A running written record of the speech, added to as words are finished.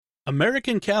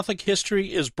American Catholic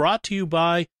History is brought to you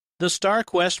by the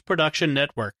StarQuest Production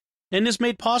Network and is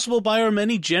made possible by our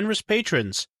many generous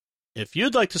patrons. If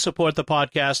you'd like to support the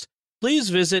podcast, please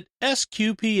visit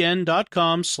sqpn.com/give.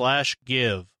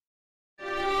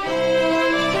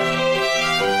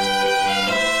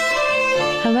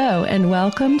 Hello and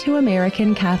welcome to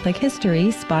American Catholic History,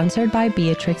 sponsored by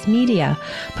Beatrix Media,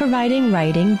 providing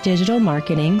writing, digital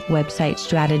marketing, website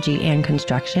strategy and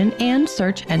construction, and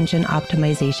search engine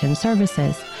optimization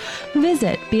services.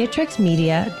 Visit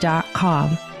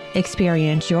beatrixmedia.com.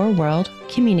 Experience your world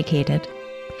communicated.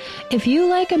 If you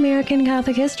like American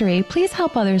Catholic history, please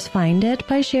help others find it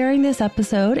by sharing this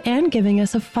episode and giving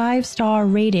us a 5-star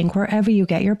rating wherever you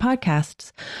get your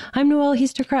podcasts. I'm Noelle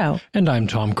Heaster-Crowe. And I'm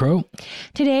Tom Crow.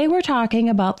 Today we're talking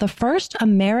about the first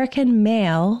American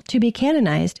male to be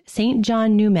canonized, St.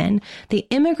 John Neumann, the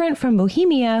immigrant from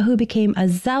Bohemia who became a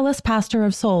zealous pastor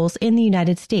of souls in the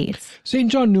United States.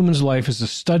 St. John Neumann's life is a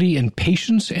study in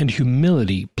patience and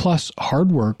humility, plus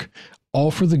hard work, all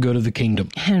for the good of the kingdom.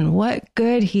 And what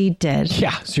good he did.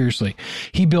 Yeah, seriously.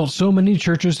 He built so many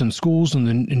churches and schools in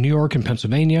New York and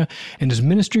Pennsylvania, and his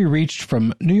ministry reached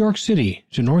from New York City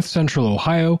to north central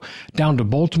Ohio, down to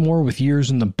Baltimore, with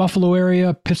years in the Buffalo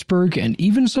area, Pittsburgh, and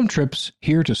even some trips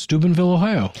here to Steubenville,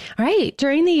 Ohio. Right.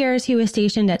 During the years he was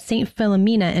stationed at St.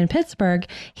 Philomena in Pittsburgh,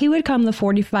 he would come the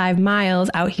 45 miles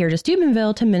out here to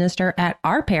Steubenville to minister at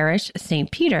our parish, St.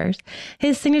 Peter's.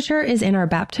 His signature is in our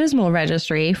baptismal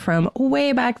registry from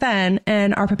way back then,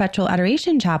 and our Perpetual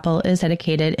Adoration Chapel is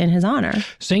dedicated in his honor.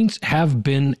 Saints have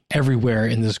been everywhere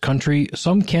in this country,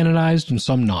 some canonized and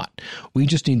some not. We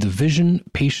just need the vision,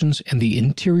 patience, and the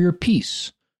interior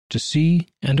peace to see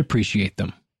and appreciate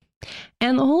them.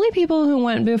 And the holy people who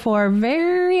went before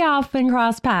very often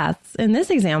crossed paths. In this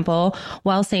example,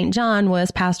 while St. John was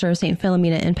pastor of St.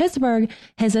 Philomena in Pittsburgh,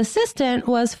 his assistant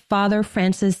was Father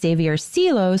Francis Xavier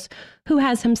Seelos, who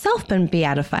has himself been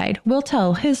beatified. We'll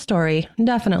tell his story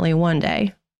definitely one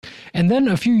day. And then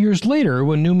a few years later,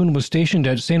 when Neumann was stationed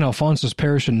at St. Alphonsus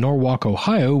Parish in Norwalk,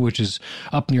 Ohio, which is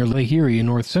up near Lake Erie in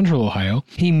north central Ohio,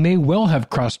 he may well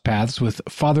have crossed paths with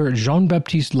Father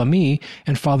Jean-Baptiste Lamy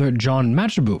and Father John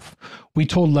Machabouf. We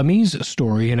told Lamy's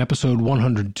story in episode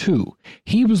 102.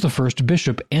 He was the first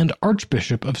bishop and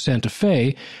archbishop of Santa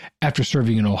Fe after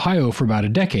serving in Ohio for about a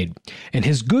decade. And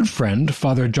his good friend,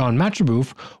 Father John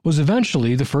Machabouf, was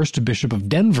eventually the first bishop of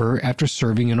Denver after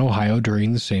serving in Ohio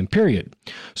during the same period.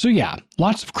 So yeah,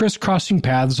 lots of crisscrossing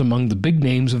paths among the big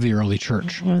names of the early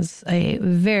church. It was a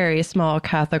very small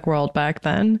Catholic world back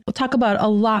then. We'll talk about a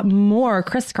lot more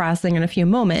crisscrossing in a few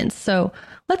moments. So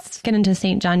let's get into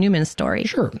St. John Neumann's story.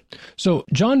 Sure. So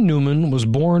John Neumann was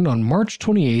born on March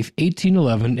 28,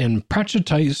 1811 in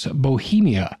Prachatice,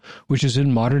 Bohemia, which is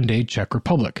in modern-day Czech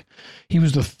Republic. He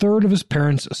was the third of his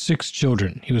parents' 6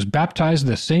 children. He was baptized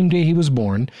the same day he was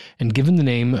born and given the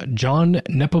name John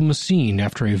Nepomucene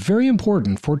after a very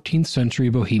important 14th century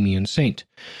Bohemian saint.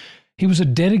 He was a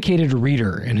dedicated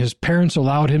reader, and his parents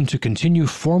allowed him to continue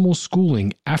formal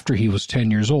schooling after he was 10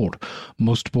 years old.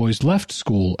 Most boys left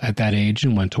school at that age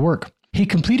and went to work. He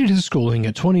completed his schooling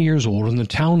at 20 years old in the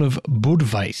town of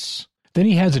Budweis. Then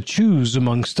he had to choose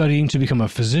among studying to become a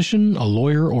physician, a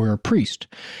lawyer, or a priest.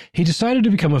 He decided to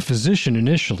become a physician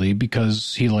initially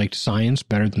because he liked science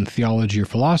better than theology or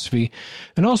philosophy,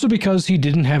 and also because he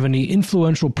didn't have any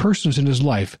influential persons in his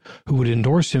life who would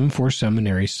endorse him for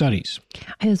seminary studies.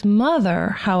 His mother,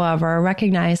 however,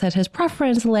 recognized that his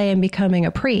preference lay in becoming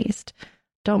a priest.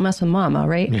 Don't mess with mama,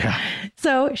 right? Yeah.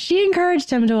 So she encouraged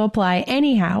him to apply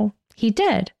anyhow. He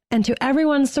did. And to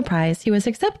everyone's surprise, he was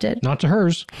accepted. Not to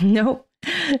hers. Nope.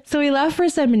 So he left for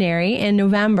seminary in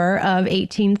November of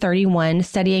 1831,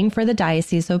 studying for the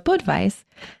Diocese of Budweis.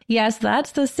 Yes,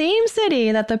 that's the same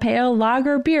city that the pale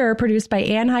lager beer produced by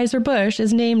Anheuser-Busch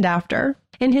is named after.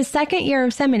 In his second year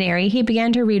of seminary, he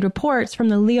began to read reports from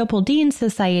the Leopoldine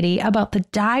Society about the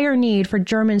dire need for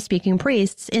German-speaking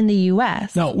priests in the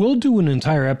U.S. Now, we'll do an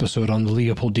entire episode on the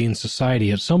Leopoldine Society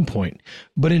at some point,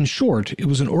 but in short, it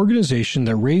was an organization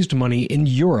that raised money in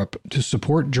Europe to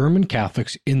support German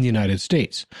Catholics in the United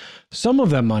States. Some of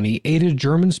that money aided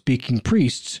German-speaking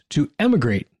priests to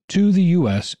emigrate to the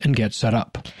U.S. and get set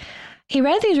up. He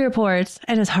read these reports,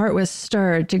 and his heart was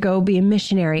stirred to go be a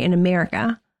missionary in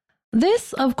America.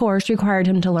 This, of course, required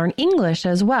him to learn English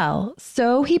as well,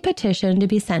 so he petitioned to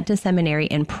be sent to seminary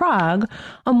in Prague,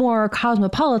 a more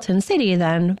cosmopolitan city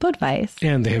than Budweis.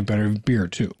 And they have better beer,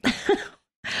 too.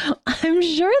 I'm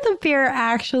sure the beer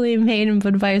actually made in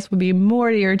Budweis would be more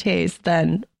to your taste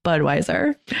than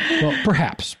Budweiser. Well,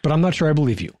 perhaps, but I'm not sure I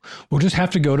believe you. We'll just have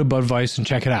to go to Budweis and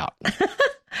check it out.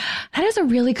 That is a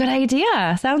really good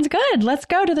idea. Sounds good. Let's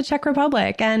go to the Czech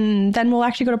Republic, and then we'll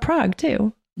actually go to Prague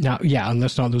too. Now, yeah, and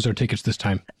let's not lose our tickets this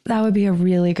time. That would be a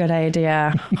really good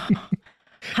idea.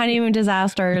 Honeymoon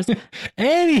disasters.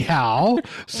 Anyhow,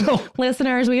 so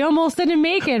listeners, we almost didn't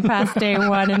make it past day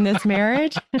one in this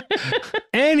marriage.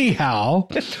 Anyhow,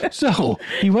 so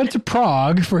he went to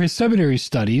Prague for his seminary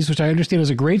studies, which I understand is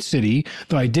a great city,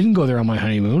 though I didn't go there on my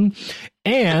honeymoon.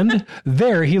 And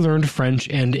there he learned French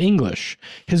and English.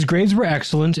 His grades were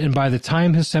excellent, and by the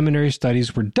time his seminary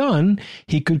studies were done,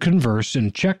 he could converse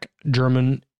in Czech,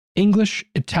 German, English,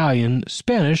 Italian,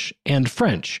 Spanish, and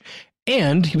French.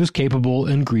 And he was capable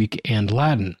in Greek and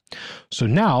Latin. So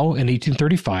now, in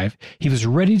 1835, he was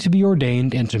ready to be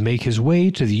ordained and to make his way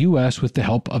to the U.S. with the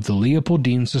help of the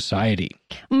Leopoldine Society.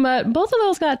 But both of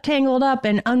those got tangled up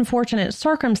in unfortunate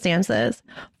circumstances.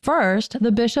 First,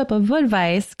 the Bishop of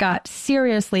Budweis got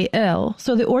seriously ill,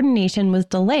 so the ordination was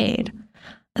delayed.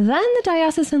 Then the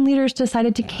diocesan leaders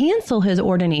decided to cancel his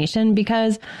ordination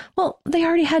because, well, they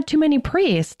already had too many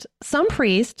priests. Some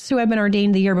priests who had been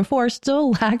ordained the year before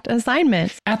still lacked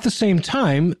assignments. At the same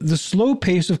time, the slow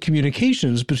pace of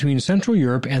communications between Central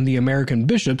Europe and the American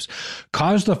bishops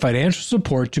caused the financial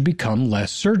support to become less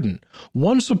certain.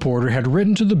 One supporter had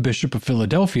written to the Bishop of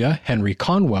Philadelphia, Henry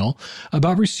Conwell,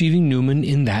 about receiving Newman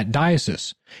in that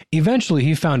diocese. Eventually,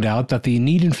 he found out that the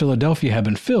need in Philadelphia had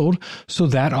been filled, so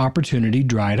that opportunity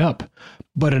dried up.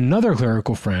 But another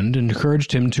clerical friend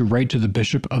encouraged him to write to the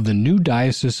bishop of the new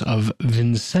diocese of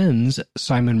Vincennes,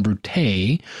 Simon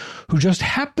Broutet, who just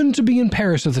happened to be in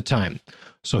Paris at the time.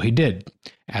 So he did,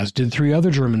 as did 3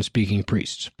 other German-speaking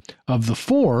priests. Of the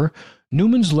 4,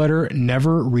 Newman's letter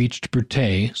never reached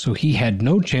Broutet, so he had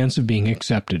no chance of being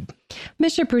accepted.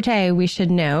 Bishop Broutet, we should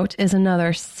note, is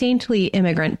another saintly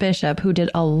immigrant bishop who did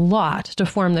a lot to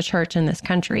form the church in this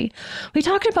country. We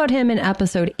talked about him in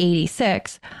episode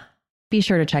 86. Be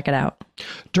sure to check it out.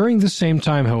 During this same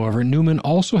time, however, Newman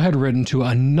also had written to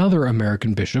another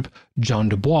American bishop, John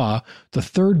Dubois, the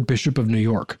 3rd Bishop of New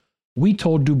York. We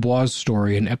told Dubois'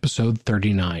 story in episode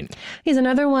 39. He's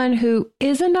another one who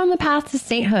isn't on the path to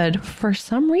sainthood for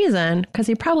some reason, because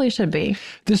he probably should be.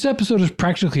 This episode is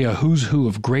practically a who's who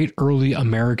of great early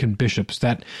American bishops,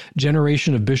 that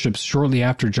generation of bishops shortly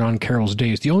after John Carroll's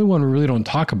days. The only one we really don't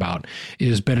talk about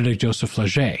is Benedict Joseph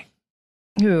Flaget.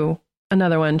 Who,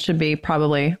 another one, should be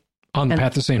probably on the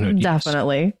path to sainthood.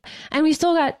 Definitely. Yes. And we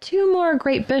still got 2 more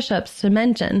great bishops to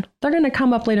mention. They're going to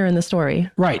come up later in the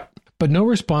story. Right. But no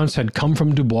response had come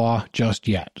from Dubois just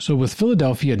yet. So with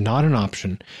Philadelphia not an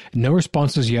option, and no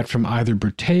responses yet from either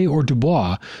Broutet or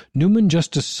Dubois, Newman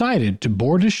just decided to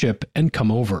board his ship and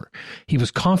come over. He was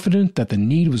confident that the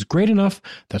need was great enough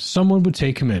that someone would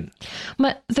take him in.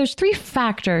 But there's 3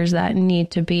 factors that need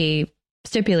to be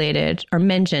stipulated or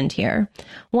mentioned here.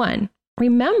 1,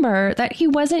 remember that he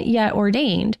wasn't yet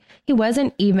ordained. He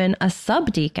wasn't even a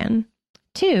subdeacon.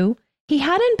 2, he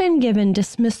hadn't been given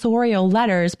dismissorial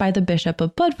letters by the Bishop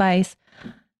of Budweis,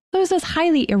 so this is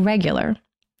highly irregular.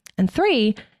 And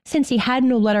 3, since he had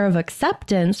no letter of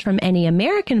acceptance from any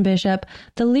American bishop,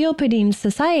 the Leopoldine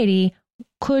Society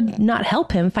could not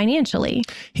help him financially.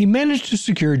 He managed to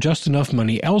secure just enough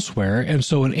money elsewhere, and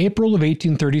so in April of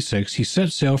 1836, he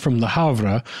set sail from Le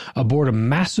Havre aboard a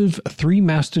massive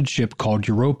 3-masted ship called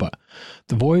Europa.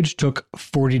 The voyage took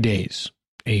 40 days.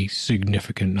 A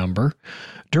significant number.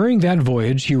 During that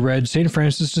voyage, he read St.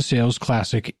 Francis de Sales'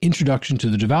 classic Introduction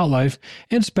to the Devout Life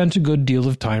and spent a good deal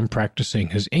of time practicing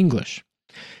his English.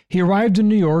 He arrived in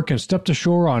New York and stepped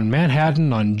ashore on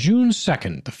Manhattan on June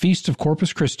 2nd, the feast of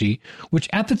Corpus Christi, which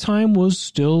at the time was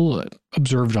still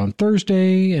observed on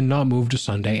Thursday and not moved to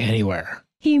Sunday anywhere.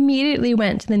 He immediately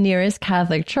went to the nearest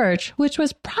Catholic church, which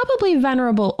was probably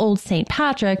Venerable Old St.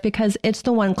 Patrick because it's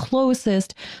the one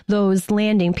closest those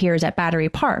landing piers at Battery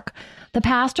Park. The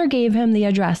pastor gave him the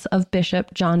address of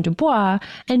Bishop John Dubois,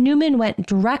 and Newman went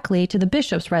directly to the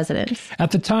bishop's residence.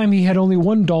 At the time, he had only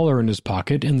 $1 in his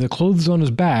pocket, and the clothes on his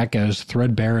back, as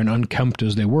threadbare and unkempt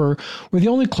as they were the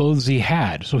only clothes he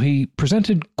had, so he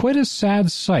presented quite a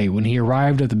sad sight when he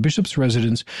arrived at the bishop's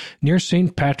residence near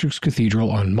St. Patrick's Cathedral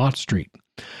on Mott Street.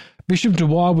 Bishop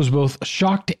Dubois was both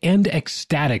shocked and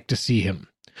ecstatic to see him.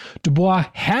 Dubois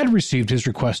had received his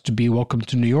request to be welcomed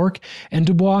to New York, and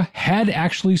Dubois had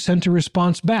actually sent a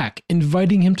response back,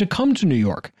 inviting him to come to New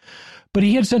York. But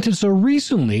he had sent it so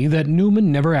recently that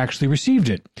Newman never actually received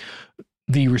it.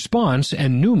 The response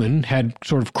and Newman had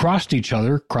sort of crossed each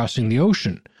other, crossing the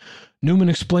ocean. Newman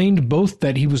explained both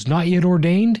that he was not yet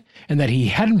ordained and that he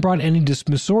hadn't brought any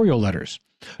dismissorial letters.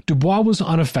 Dubois was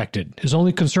unaffected. His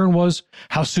only concern was,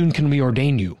 how soon can we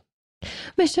ordain you?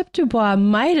 Bishop Dubois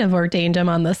might have ordained him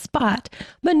on the spot,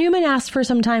 but Newman asked for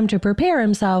some time to prepare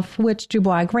himself, which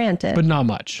Dubois granted. But not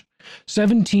much.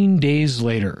 17 days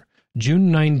later,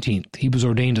 June 19th, he was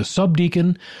ordained a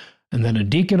subdeacon, and then a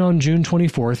deacon on June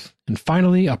 24th, and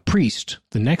finally a priest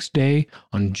the next day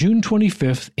on June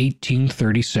 25th,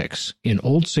 1836, in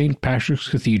Old St. Patrick's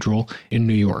Cathedral in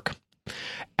New York.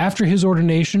 After his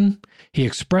ordination, he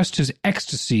expressed his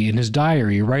ecstasy in his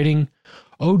diary, writing,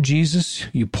 "O Jesus,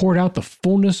 you poured out the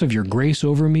fullness of your grace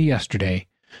over me yesterday.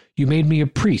 You made me a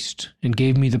priest and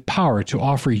gave me the power to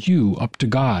offer you up to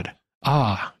God.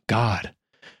 Ah, God,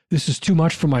 this is too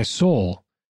much for my soul.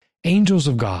 Angels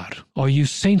of God, all you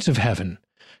saints of heaven,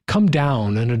 come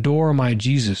down and adore my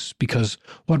Jesus, because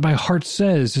what my heart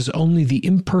says is only the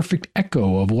imperfect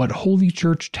echo of what Holy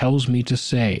Church tells me to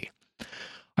say.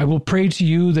 I will pray to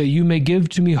you that you may give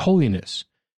to me holiness,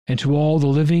 and to all the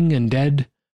living and dead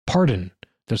pardon,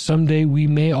 that someday we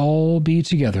may all be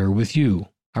together with you,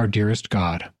 our dearest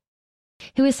God."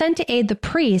 He was sent to aid the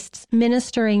priests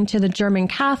ministering to the German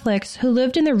Catholics who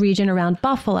lived in the region around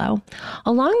Buffalo.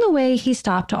 Along the way, he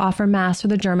stopped to offer Mass for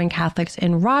the German Catholics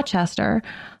in Rochester.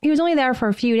 He was only there for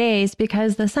a few days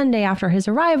because the Sunday after his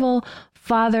arrival,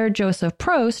 Father Joseph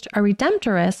Prost, a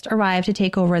Redemptorist, arrived to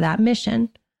take over that mission.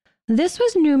 This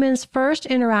was Newman's first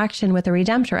interaction with a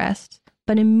Redemptorist,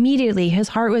 but immediately his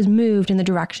heart was moved in the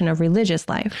direction of religious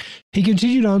life. He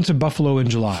continued on to Buffalo in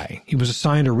July. He was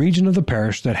assigned a region of the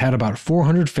parish that had about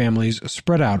 400 families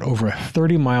spread out over a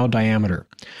 30-mile diameter.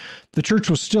 The church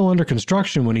was still under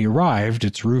construction when he arrived.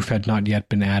 Its roof had not yet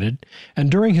been added. And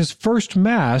during his first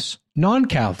Mass,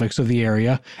 non-Catholics of the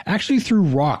area actually threw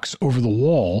rocks over the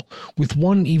wall, with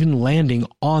one even landing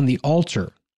on the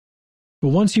altar. But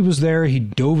once he was there, he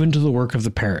dove into the work of the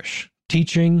parish,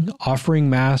 teaching, offering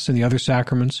Mass and the other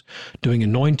sacraments, doing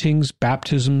anointings,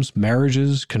 baptisms,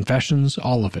 marriages, confessions,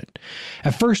 all of it.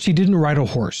 At first, he didn't ride a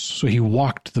horse, so he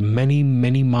walked the many,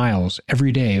 many miles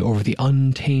every day over the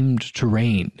untamed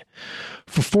terrain.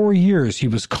 For 4 years, he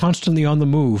was constantly on the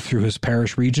move through his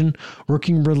parish region,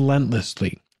 working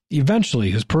relentlessly.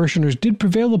 Eventually, his parishioners did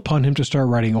prevail upon him to start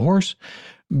riding a horse,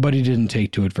 but he didn't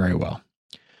take to it very well.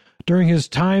 During his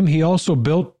time, he also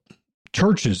built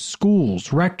churches,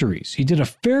 schools, rectories. He did a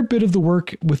fair bit of the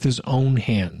work with his own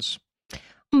hands.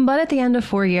 But at the end of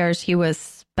 4 years, he was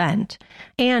spent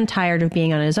and tired of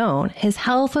being on his own. His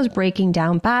health was breaking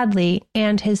down badly,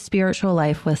 and his spiritual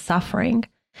life was suffering.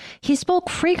 He spoke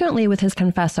frequently with his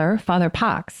confessor, Father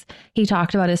Pax. He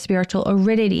talked about his spiritual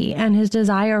aridity and his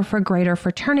desire for greater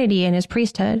fraternity in his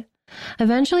priesthood.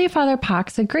 Eventually, Father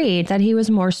Pax agreed that he was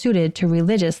more suited to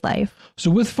religious life.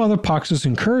 So with Father Pax's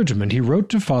encouragement, he wrote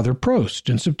to Father Prost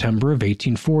in September of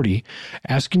 1840,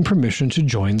 asking permission to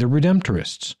join the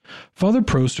Redemptorists. Father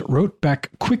Prost wrote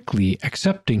back quickly,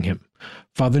 accepting him.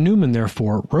 Father Newman,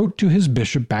 therefore, wrote to his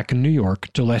bishop back in New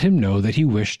York to let him know that he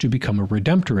wished to become a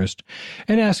Redemptorist,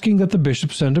 and asking that the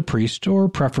bishop send a priest, or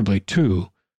preferably two,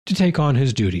 to take on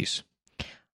his duties.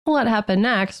 What happened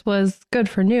next was good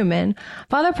for Newman.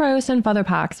 Father Prost and Father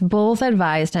Pax both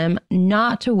advised him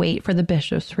not to wait for the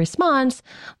bishop's response,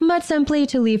 but simply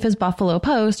to leave his Buffalo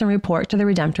post and report to the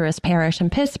Redemptorist parish in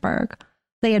Pittsburgh.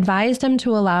 They advised him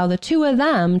to allow the two of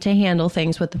them to handle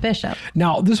things with the bishop.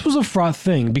 Now, this was a fraught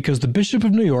thing because the Bishop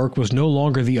of New York was no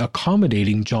longer the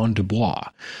accommodating John Dubois.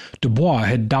 Dubois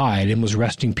had died and was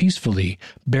resting peacefully,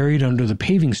 buried under the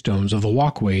paving stones of the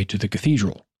walkway to the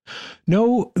cathedral.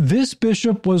 No, this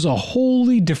bishop was a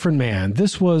wholly different man.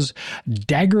 This was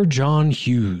Dagger John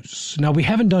Hughes. Now, we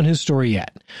haven't done his story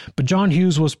yet, but John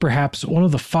Hughes was perhaps one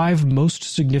of the 5 most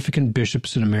significant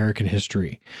bishops in American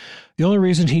history. The only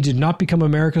reason he did not become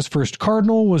America's first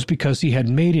cardinal was because he had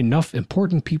made enough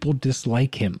important people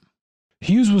dislike him.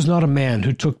 Hughes was not a man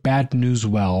who took bad news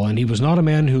well, and he was not a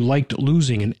man who liked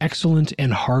losing an excellent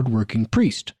and hard-working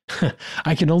priest.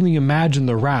 I can only imagine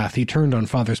the wrath he turned on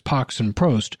Fathers Pax and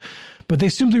Prost, but they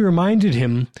simply reminded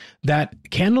him that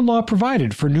canon law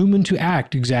provided for Newman to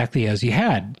act exactly as he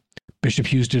had. Bishop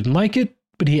Hughes didn't like it,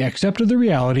 but he accepted the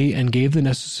reality and gave the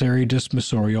necessary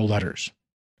dismissorial letters.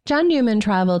 John Newman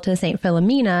traveled to St.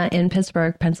 Philomena in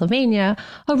Pittsburgh, Pennsylvania,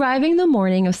 arriving the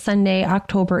morning of Sunday,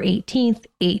 October 18,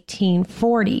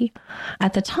 1840.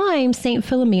 At the time, St.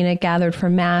 Philomena gathered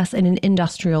for Mass in an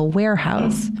industrial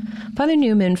warehouse. Father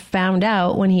Newman found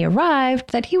out when he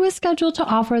arrived that he was scheduled to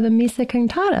offer the Missa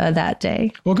Cantata that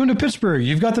day. Welcome to Pittsburgh.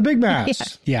 You've got the big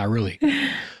Mass. Yeah, really.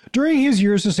 During his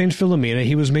years at St. Philomena,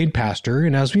 he was made pastor,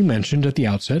 and as we mentioned at the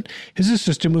outset, his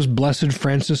assistant was Blessed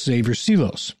Francis Xavier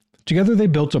Silos. Together they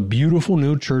built a beautiful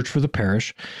new church for the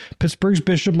parish. Pittsburgh's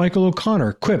Bishop Michael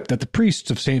O'Connor quipped that the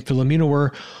priests of St. Philomena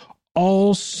were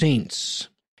all saints.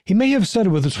 He may have said it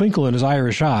with a twinkle in his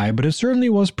Irish eye, but it certainly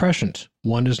was prescient.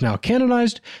 One is now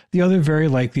canonized, the other very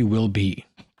likely will be.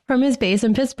 From his base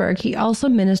in Pittsburgh, he also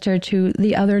ministered to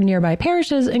the other nearby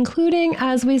parishes, including,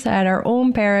 as we said, our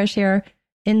own parish here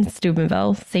in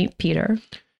Steubenville, St. Peter.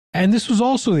 And this was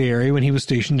also the area when he was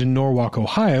stationed in Norwalk,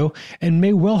 Ohio, and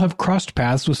may well have crossed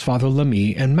paths with Father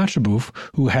Lamy and Machabouf,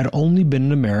 who had only been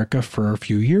in America for a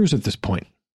few years at this point.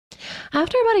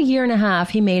 After about a year and a half,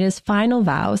 he made his final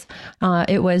vows.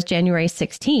 It was January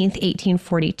 16th,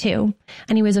 1842,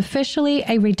 and he was officially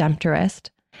a Redemptorist.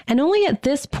 And only at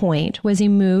this point was he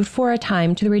moved for a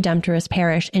time to the Redemptorist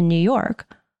parish in New York.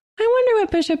 I wonder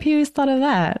what Bishop Hughes thought of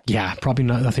that. Yeah, probably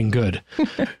nothing good.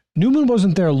 Newman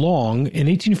wasn't there long. In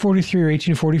 1843 or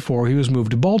 1844, he was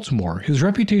moved to Baltimore. His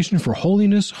reputation for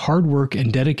holiness, hard work,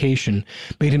 and dedication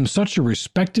made him such a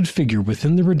respected figure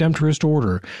within the Redemptorist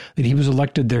order that he was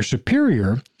elected their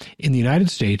superior in the United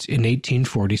States in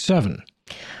 1847.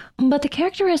 But the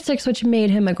characteristics which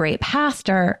made him a great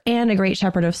pastor and a great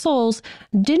shepherd of souls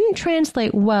didn't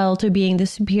translate well to being the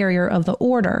superior of the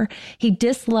order. He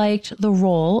disliked the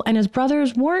role, and his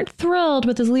brothers weren't thrilled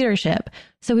with his leadership.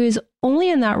 So he was only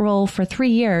in that role for 3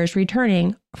 years,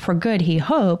 returning, for good he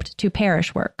hoped, to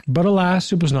parish work. But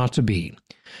alas, it was not to be.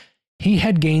 He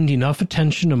had gained enough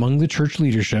attention among the church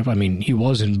leadership, he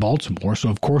was in Baltimore, so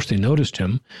of course they noticed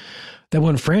him, that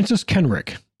when Francis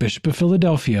Kenrick, Bishop of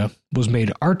Philadelphia, was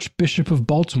made Archbishop of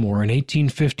Baltimore in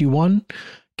 1851,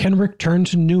 Kenrick turned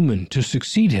to Newman to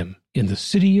succeed him in the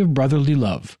city of brotherly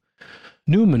love.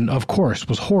 Newman, of course,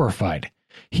 was horrified.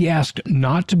 He asked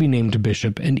not to be named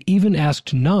bishop and even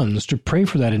asked nuns to pray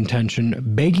for that intention,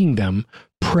 begging them,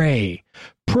 pray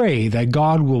that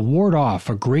God will ward off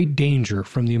a great danger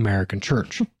from the American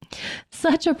church.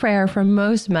 Such a prayer from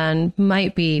most men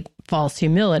might be false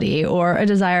humility or a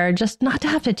desire just not to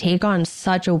have to take on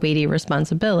such a weighty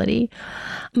responsibility.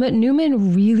 But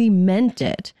Newman really meant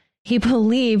it. He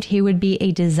believed he would be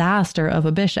a disaster of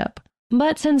a bishop.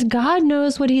 But since God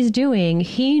knows what he's doing,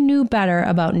 he knew better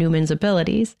about Newman's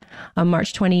abilities. On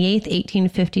March 28,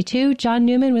 1852, John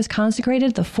Newman was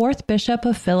consecrated the 4th Bishop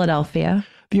of Philadelphia.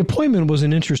 The appointment was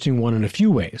an interesting one in a few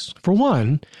ways. For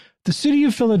one, the city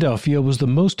of Philadelphia was the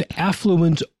most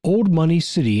affluent, old money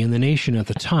city in the nation at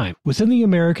the time. Within the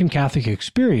American Catholic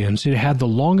experience, it had the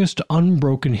longest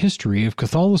unbroken history of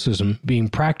Catholicism being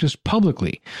practiced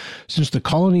publicly, since the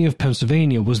colony of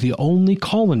Pennsylvania was the only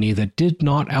colony that did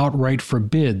not outright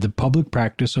forbid the public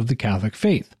practice of the Catholic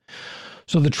faith.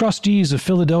 So the trustees of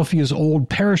Philadelphia's old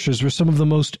parishes were some of the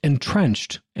most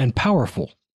entrenched and powerful.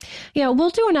 Yeah,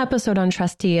 we'll do an episode on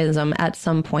trusteeism at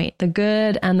some point, the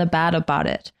good and the bad about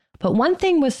it. But one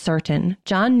thing was certain,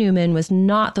 John Newman was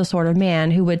not the sort of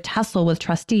man who would tussle with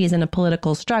trustees in a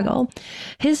political struggle.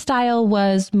 His style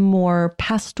was more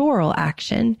pastoral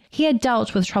action. He had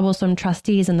dealt with troublesome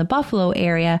trustees in the Buffalo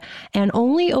area and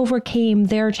only overcame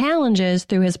their challenges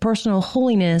through his personal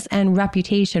holiness and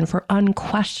reputation for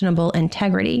unquestionable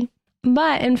integrity.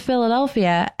 But in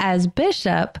Philadelphia, as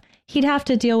bishop, he'd have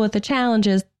to deal with the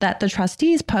challenges that the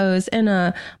trustees pose in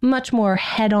a much more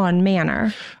head-on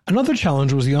manner. Another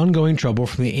challenge was the ongoing trouble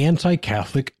from the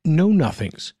anti-Catholic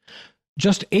Know-Nothings.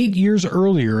 Just 8 years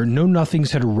earlier,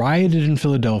 Know-Nothings had rioted in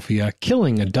Philadelphia,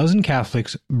 killing a dozen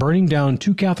Catholics, burning down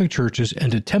 2 Catholic churches,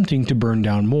 and attempting to burn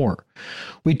down more.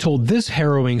 We told this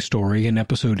harrowing story in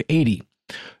episode 80.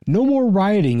 No more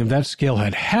rioting of that scale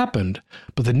had happened,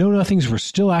 but the Know-Nothings were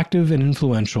still active and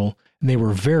influential, and they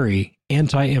were very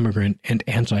anti-immigrant and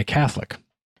anti-Catholic.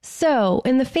 So,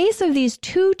 in the face of these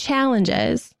 2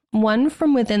 challenges, one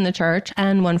from within the church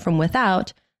and one from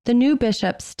without, the new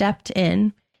bishop stepped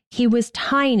in. He was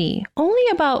tiny, only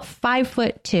about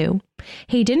 5'2".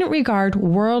 He didn't regard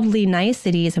worldly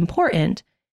nicety as important.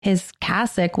 His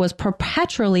cassock was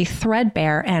perpetually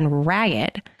threadbare and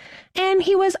ragged, and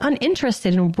he was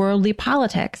uninterested in worldly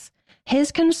politics.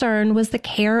 His concern was the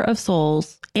care of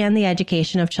souls and the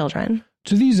education of children.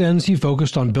 To these ends, he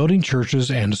focused on building churches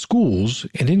and schools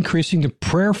and increasing the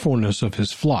prayerfulness of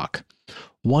his flock.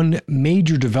 One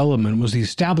major development was the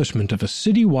establishment of a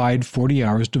citywide 40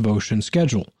 hours devotion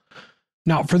schedule.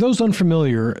 Now, for those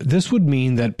unfamiliar, this would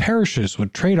mean that parishes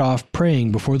would trade off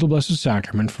praying before the Blessed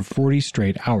Sacrament for 40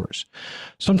 straight hours.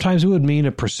 Sometimes it would mean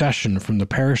a procession from the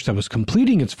parish that was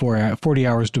completing its 40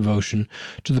 hours devotion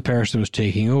to the parish that was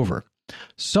taking over.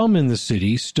 Some in the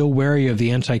city, still wary of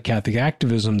the anti-Catholic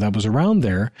activism that was around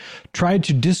there, tried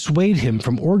to dissuade him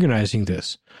from organizing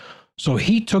this. So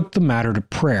he took the matter to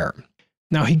prayer.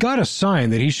 Now, he got a sign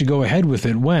that he should go ahead with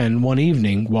it when, one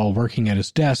evening, while working at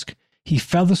his desk, he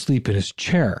fell asleep in his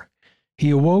chair. He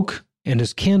awoke, and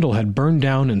his candle had burned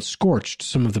down and scorched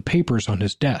some of the papers on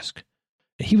his desk.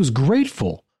 He was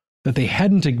grateful, that they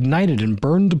hadn't ignited and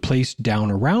burned the place down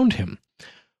around him.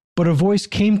 But a voice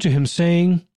came to him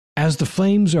saying, "As the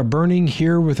flames are burning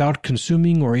here without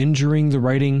consuming or injuring the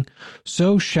writing,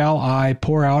 so shall I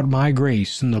pour out my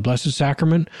grace in the Blessed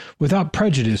Sacrament without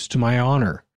prejudice to my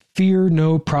honor. Fear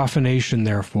no profanation,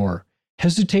 therefore.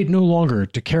 Hesitate no longer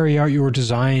to carry out your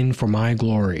design for my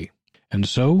glory." And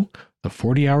so the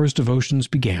 40 hours devotions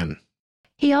began.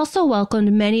 He also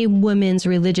welcomed many women's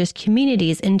religious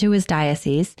communities into his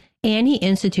diocese, and he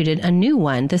instituted a new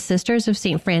one, the Sisters of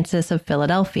St. Francis of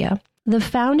Philadelphia. The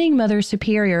founding Mother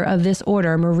Superior of this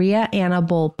order, Maria Anna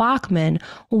Bull-Bachmann,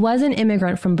 was an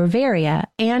immigrant from Bavaria,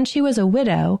 and she was a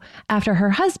widow after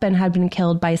her husband had been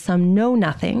killed by some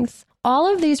know-nothings.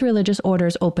 All of these religious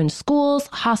orders opened schools,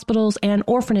 hospitals, and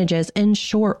orphanages in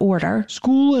short order.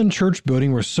 School and church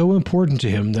building were so important to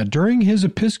him that during his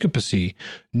episcopacy,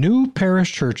 new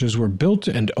parish churches were built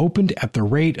and opened at the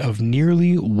rate of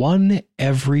nearly one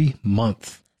every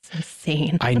month.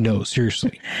 Insane. I know,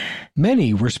 seriously.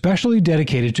 Many were specially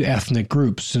dedicated to ethnic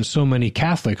groups, since so many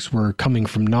Catholics were coming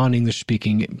from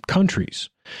non-English-speaking countries.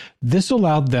 This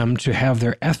allowed them to have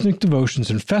their ethnic devotions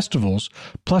and festivals,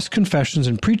 plus confessions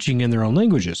and preaching in their own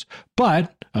languages.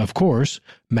 But, of course,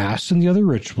 Mass and the other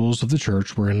rituals of the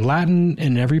Church were in Latin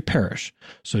in every parish,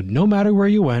 so no matter where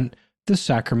you went, the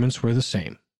sacraments were the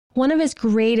same. One of his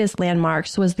greatest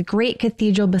landmarks was the great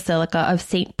Cathedral Basilica of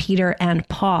St. Peter and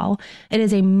Paul. It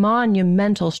is a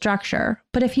monumental structure,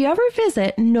 but if you ever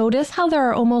visit, notice how there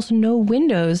are almost no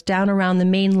windows down around the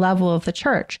main level of the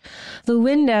church. The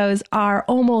windows are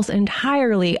almost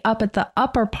entirely up at the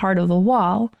upper part of the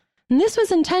wall, and this was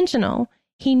intentional.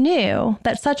 He knew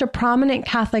that such a prominent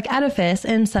Catholic edifice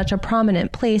in such a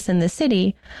prominent place in the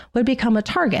city would become a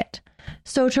target.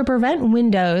 So to prevent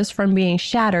windows from being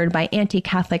shattered by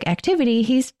anti-Catholic activity,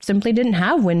 he simply didn't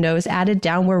have windows added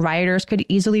down where rioters could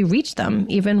easily reach them,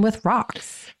 even with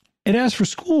rocks. And as for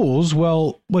schools,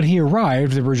 well, when he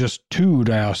arrived, there were just 2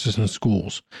 diocesan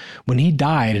schools. When he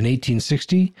died in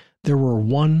 1860, there were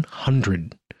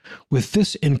 100. With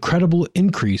this incredible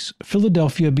increase,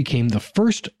 Philadelphia became the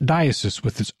first diocese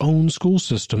with its own school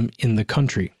system in the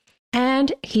country.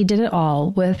 And he did it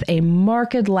all with a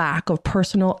marked lack of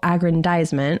personal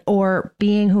aggrandizement or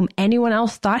being whom anyone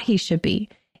else thought he should be.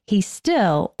 He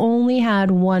still only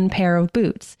had 1 pair of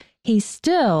boots. He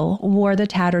still wore the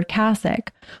tattered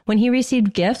cassock. When he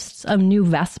received gifts of new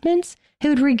vestments, he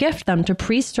would regift them to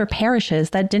priests or parishes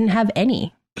that didn't have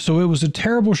any. So it was a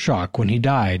terrible shock when he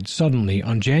died suddenly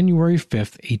on January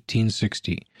 5th,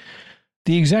 1860.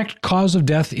 The exact cause of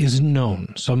death isn't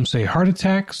known. Some say heart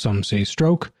attack, some say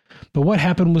stroke. But what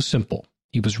happened was simple.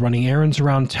 He was running errands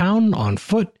around town on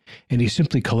foot, and he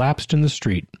simply collapsed in the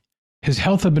street. His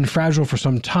health had been fragile for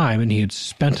some time, and he had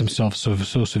spent himself so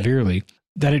severely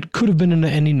that it could have been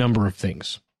any number of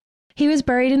things. He was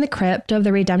buried in the crypt of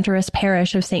the Redemptorist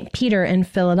parish of St. Peter in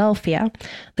Philadelphia.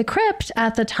 The crypt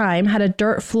at the time had a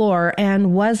dirt floor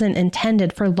and wasn't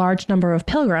intended for a large number of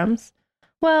pilgrims.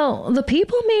 Well, the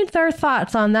people made their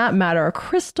thoughts on that matter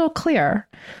crystal clear.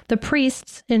 The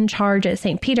priests in charge at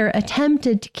St. Peter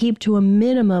attempted to keep to a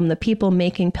minimum the people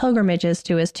making pilgrimages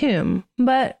to his tomb,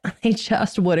 but they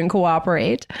just wouldn't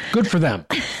cooperate. Good for them.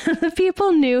 The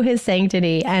people knew his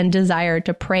sanctity and desired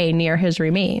to pray near his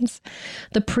remains.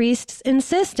 The priests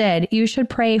insisted you should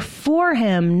pray for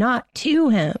him, not to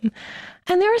him.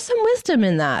 And there is some wisdom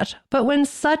in that. But when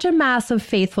such a mass of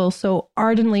faithful so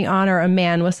ardently honor a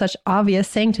man with such obvious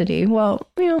sanctity, well,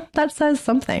 that says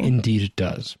something. Indeed it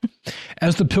does.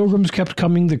 As the pilgrims kept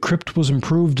coming, the crypt was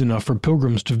improved enough for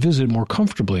pilgrims to visit more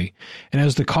comfortably. And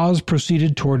as the cause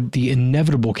proceeded toward the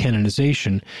inevitable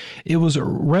canonization, it was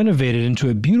renovated into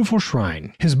a beautiful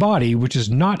shrine. His body, which is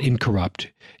not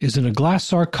incorrupt, is in a glass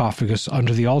sarcophagus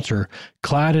under the altar,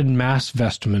 clad in mass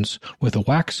vestments with a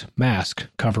wax mask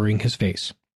covering his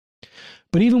face.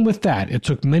 But even with that, it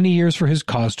took many years for his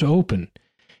cause to open.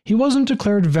 He wasn't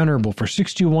declared venerable for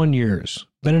 61 years.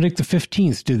 Benedict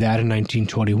XV did that in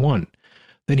 1921.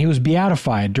 Then he was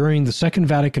beatified during the Second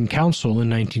Vatican Council in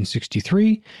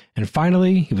 1963, and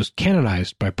finally he was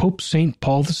canonized by Pope St.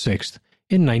 Paul VI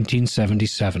in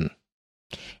 1977.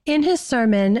 In his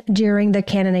sermon during the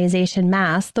canonization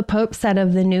Mass, the Pope said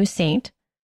of the new saint,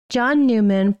 "John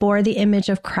Newman bore the image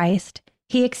of Christ.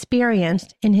 He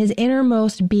experienced in his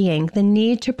innermost being the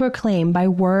need to proclaim by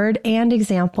word and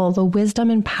example the wisdom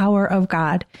and power of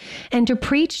God, and to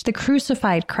preach the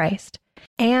crucified Christ.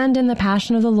 And in the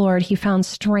Passion of the Lord, he found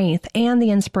strength and the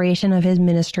inspiration of his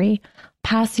ministry.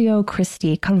 Passio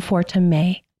Christi confortum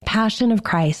me. Passion of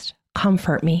Christ,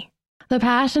 comfort me." The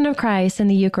Passion of Christ and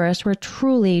the Eucharist were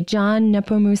truly John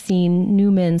Nepomucene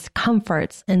Newman's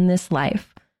comforts in this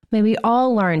life. May we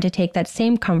all learn to take that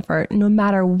same comfort no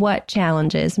matter what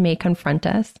challenges may confront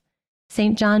us.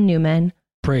 St. John Neumann,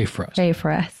 Pray for us. pray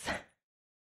for us.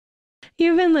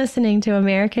 You've been listening to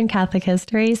American Catholic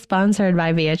History, sponsored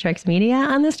by Beatrix Media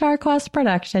on the StarQuest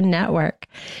Production Network.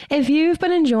 If you've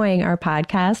been enjoying our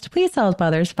podcast, please help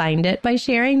others find it by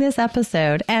sharing this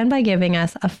episode and by giving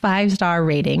us a 5-star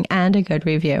rating and a good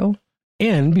review.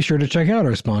 And be sure to check out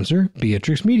our sponsor,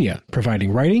 Beatrix Media,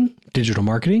 providing writing, digital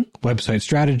marketing, website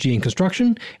strategy and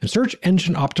construction, and search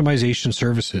engine optimization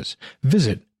services.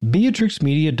 Visit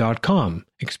beatrixmedia.com.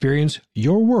 Experience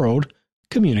your world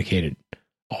communicated.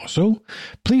 Also,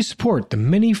 please support the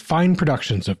many fine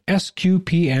productions of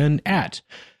SQPN at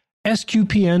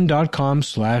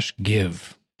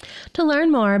sqpn.com/give. To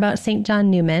learn more about St. John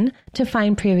Neumann, to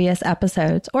find previous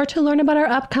episodes, or to learn about our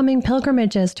upcoming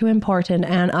pilgrimages to important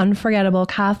and unforgettable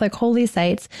Catholic holy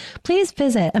sites, please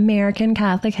visit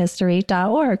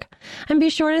AmericanCatholicHistory.org. And be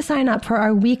sure to sign up for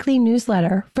our weekly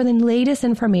newsletter for the latest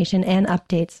information and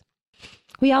updates.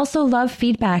 We also love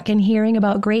feedback and hearing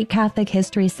about great Catholic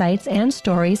history sites and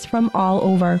stories from all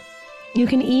over. You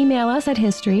can email us at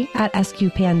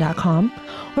history@sqpn.com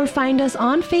or find us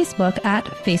on Facebook at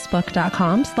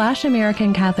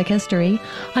facebook.com/American Catholic History,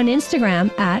 on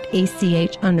Instagram at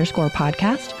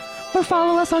ACH_podcast, or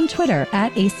follow us on Twitter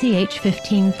at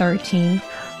ACH1513.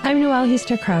 I'm Noelle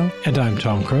Huster-Crow. And I'm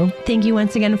Tom Crow. Thank you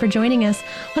once again for joining us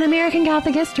on American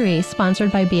Catholic History,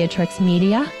 sponsored by Beatrix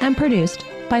Media and produced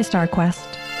by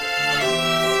StarQuest.